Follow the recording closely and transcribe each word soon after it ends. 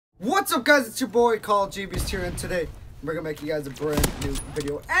What's up, guys? It's your boy called GB's here, and today we're gonna make you guys a brand new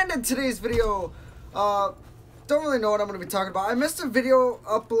video. And in today's video, don't really know what I'm gonna be talking about. I missed a video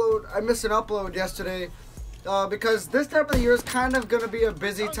upload. I missed an upload yesterday because this time of the year is kind of gonna be a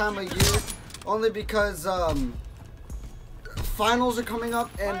busy time of year, only because finals are coming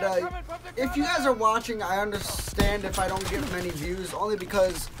up. And if you guys are watching, I understand if I don't get many views, only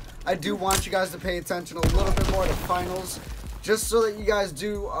because I do want you guys to pay attention a little bit more to finals, just so that you guys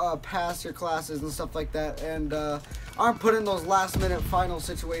do pass your classes and stuff like that, and aren't put in those last minute final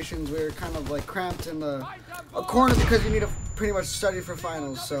situations where you're kind of like cramped in a corner because you need to pretty much study for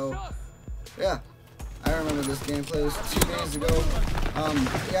finals. So yeah, I remember this gameplay. It was 2 days ago.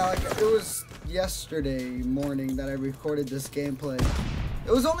 Yeah, like it was yesterday morning that I recorded this gameplay.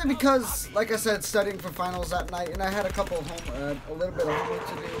 It was only because, like I said, studying for finals that night, and I had a little bit of homework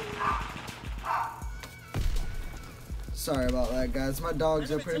to do. Sorry about that, guys. My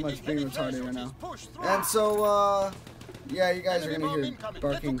dogs are pretty much being retarded right now. And so, yeah, you guys are gonna hear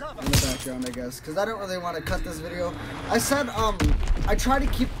barking in the background, I guess, because I don't really want to cut this video. I said, I try to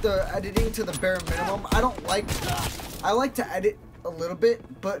keep the editing to the bare minimum. I like to edit a little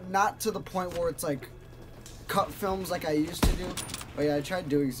bit, but not to the point where it's like cut films like I used to do. But yeah, I tried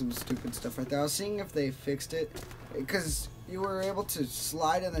doing some stupid stuff right there. I was seeing if they fixed it, because you were able to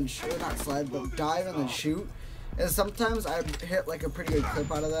slide and then shoot, not slide, but dive and then shoot. And sometimes I hit like a pretty good clip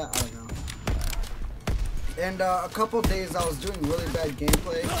out of that. I don't know. And a couple of days I was doing really bad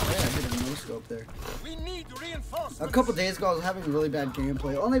gameplay. Oh, yeah, I hit a no scope there. A couple days ago I was having really bad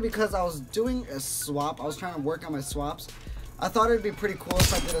gameplay, only because I was doing a swap. I was trying to work on my swaps. I thought it'd be pretty cool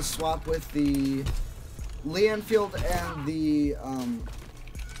if I did a swap with the Lee Enfield and the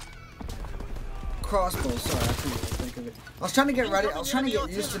crossbow. Sorry, I couldn't even think of it. I was trying to get ready. I was trying to get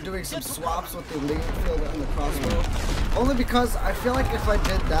used to doing some swaps with the Lee Enfield and the crossbow. Only because I feel like if I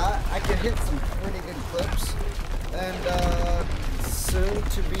did that, I could hit some pretty good clips. And soon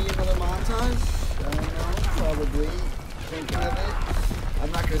to be another montage. I don't know, probably thinking of it.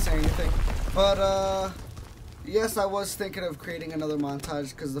 I'm not gonna say anything, but yes, I was thinking of creating another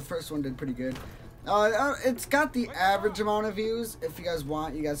montage because the first one did pretty good. It's got the average amount of views. If you guys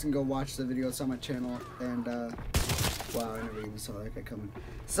want, you guys can go watch the video. It's on my channel. And wow, I never even saw that guy coming.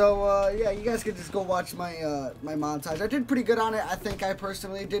 So yeah, you guys can just go watch my my montage. I did pretty good on it. I think I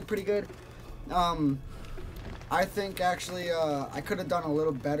personally did pretty good. I think actually I could have done a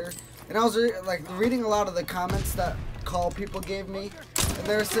little better. And I was like reading a lot of the comments that people gave me, and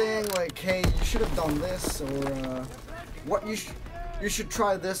they're saying like, hey, you should have done this, or what you should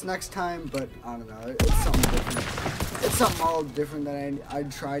try this next time. But I don't know, it's something different. It's something all different that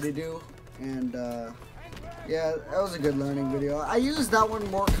I'd try to do. And yeah, that was a good learning video. I used that one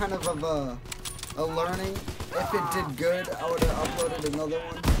more kind of a learning. If it did good, I would have uploaded another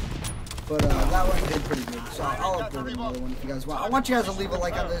one. But that one did pretty good, so I'll upload another one if you guys want. I want you guys to leave a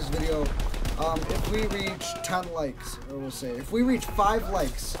like on this video. If we reach 10 likes, or we'll say, if we reach 5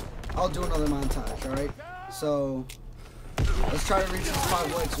 likes, I'll do another montage, alright? So let's try to reach these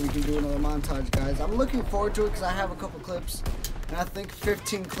 5 likes so we can do another montage, guys. I'm looking forward to it because I have a couple clips, and I think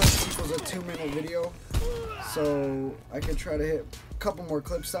 15 clips equals a 2-minute video. So I could try to hit a couple more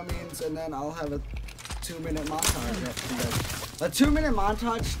clips, that means, and then I'll have a 2-minute montage after you guys. A 2-minute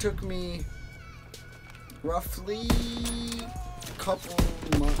montage took me roughly a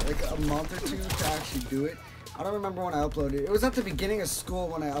month or 2 to actually do it. I don't remember when I uploaded it. It was at the beginning of school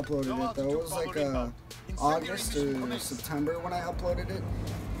when I uploaded it, though. It was like August or September when I uploaded it.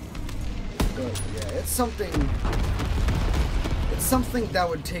 But yeah, it's something that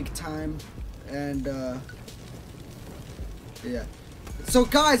would take time, and yeah. So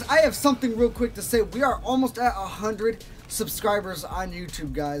guys, I have something real quick to say. We are almost at 100 subscribers on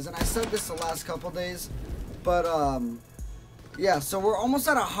YouTube, guys, and I said this the last couple days, but yeah, so we're almost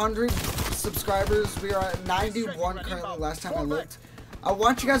at 100 subscribers. We are at 91 currently, last time I looked. I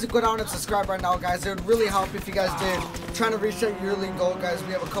want you guys to go down and subscribe right now, guys. It would really help if you guys did. I'm trying to reach that yearly goal, guys.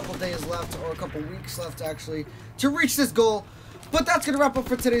 We have a couple days left, or a couple weeks left, actually, to reach this goal. But that's going to wrap up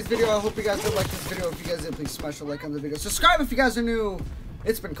for today's video. I hope you guys did like this video. If you guys did, please smash a like on the video. Subscribe if you guys are new.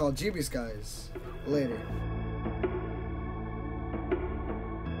 It's been called GB's, guys. Later.